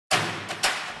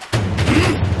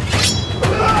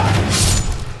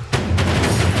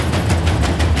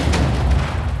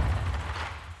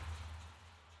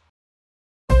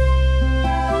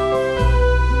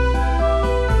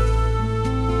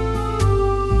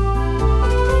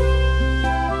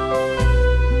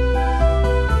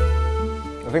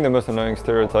think the most annoying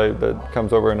stereotype that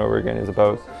comes over and over again is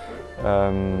about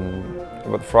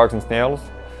frogs and snails,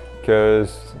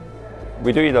 because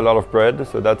we do eat a lot of bread,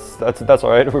 so that's all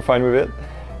right. We're fine with it,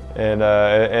 and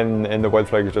the white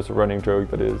flag is just a running joke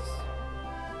that is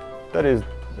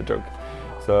a joke.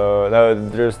 So now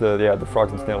there's the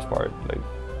frogs and snails part. Like,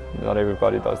 not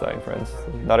everybody does that in France.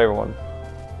 Not everyone.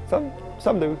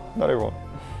 Some do. Not everyone.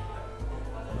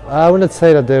 I wouldn't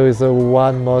say that there is a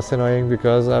one most annoying,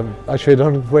 because I actually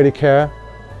don't really care.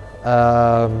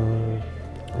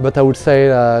 But I would say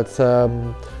that,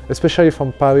 especially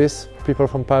from Paris, people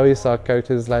from Paris are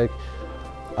characters like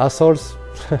assholes.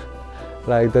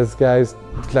 Like those guys,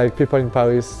 like people in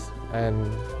Paris, and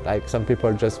like some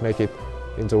people just make it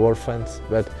into world friends,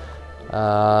 but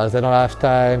they don't have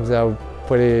time. They are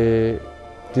pretty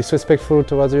disrespectful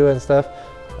towards you and stuff.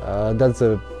 That's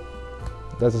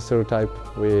a stereotype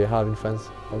we have in France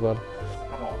as well.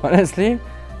 Honestly,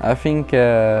 I think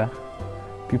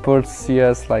people see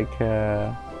us like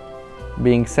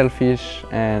being selfish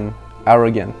and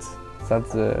arrogant.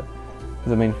 That's the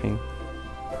main thing.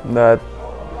 That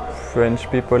French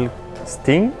people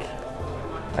stink.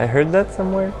 I heard that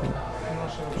somewhere.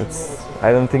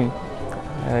 I don't think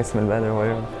I smell bad or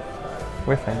whatever.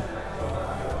 We're fine.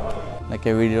 Like,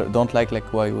 I really don't like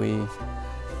why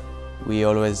we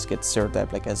always get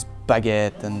stereotyped like as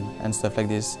baguette and stuff like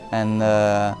this, and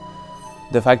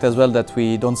the fact as well that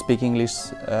we don't speak English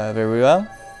very well.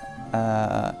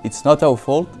 It's not our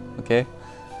fault, okay?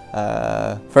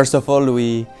 First of all,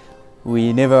 we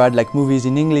never had like movies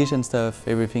in English and stuff.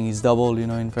 Everything is doubled, you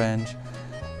know, in French.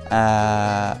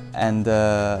 And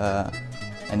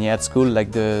yeah, at school,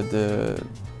 like the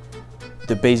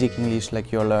basic English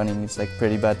like you're learning is like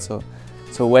pretty bad.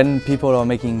 So when people are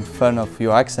making fun of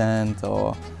your accent,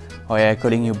 or yeah,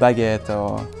 calling you baguette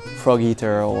or frog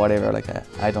eater or whatever, like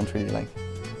I don't really like.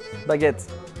 Baguette.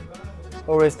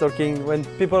 Always talking, when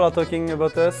people are talking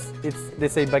about us, they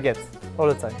say baguette all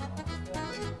the time.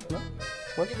 No?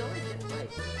 What?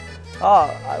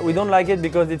 We don't like it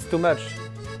because it's too much.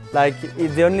 Like,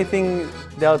 it's the only thing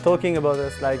they are talking about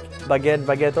us, like baguette,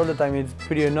 baguette all the time. It's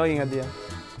pretty annoying at the end.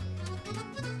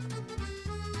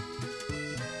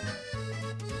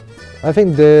 I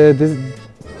think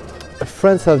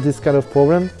France have this kind of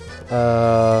problem,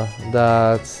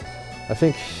 that I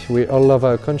think we all love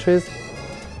our country,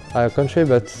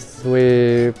 but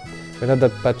we're not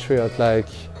that patriot like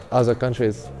other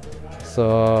countries.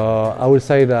 So I would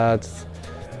say that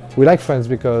we like France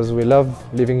because we love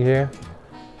living here,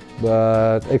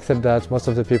 but except that most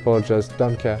of the people just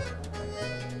don't care.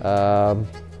 I'm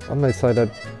gonna say that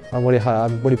I'm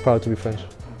really proud to be French.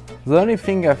 The only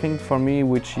thing I think for me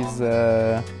which is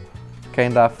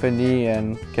kind of funny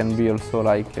and can be also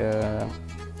like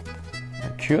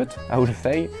cute, I would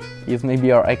say, is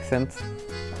maybe our accent,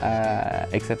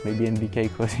 except maybe NBK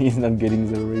because he's not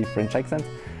getting the really French accent.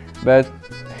 But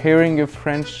hearing a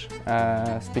French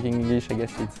speaking English, I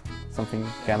guess it's something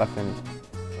kind of funny.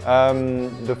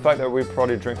 The fact that we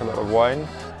probably drink a lot of wine,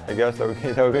 I guess that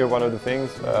would be one of the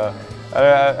things.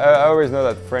 I always know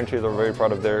that Frenchies are very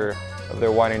proud of their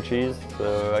wine and cheese,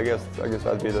 so I guess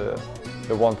that'd be the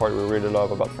one part we really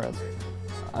love about France.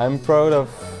 I'm proud of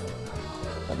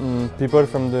people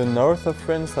from the north of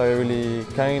France are really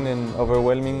kind and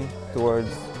overwhelming towards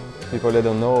people they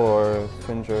don't know or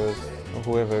strangers or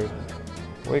whoever.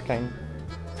 We're kind.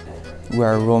 We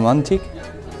are romantic,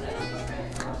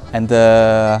 and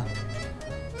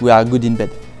we are good in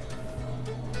bed.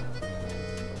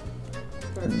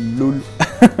 Lol.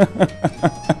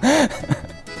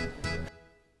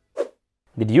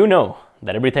 Did you know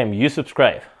that every time you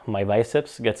subscribe, my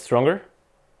biceps get stronger?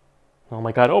 Oh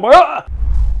my god, oh my god!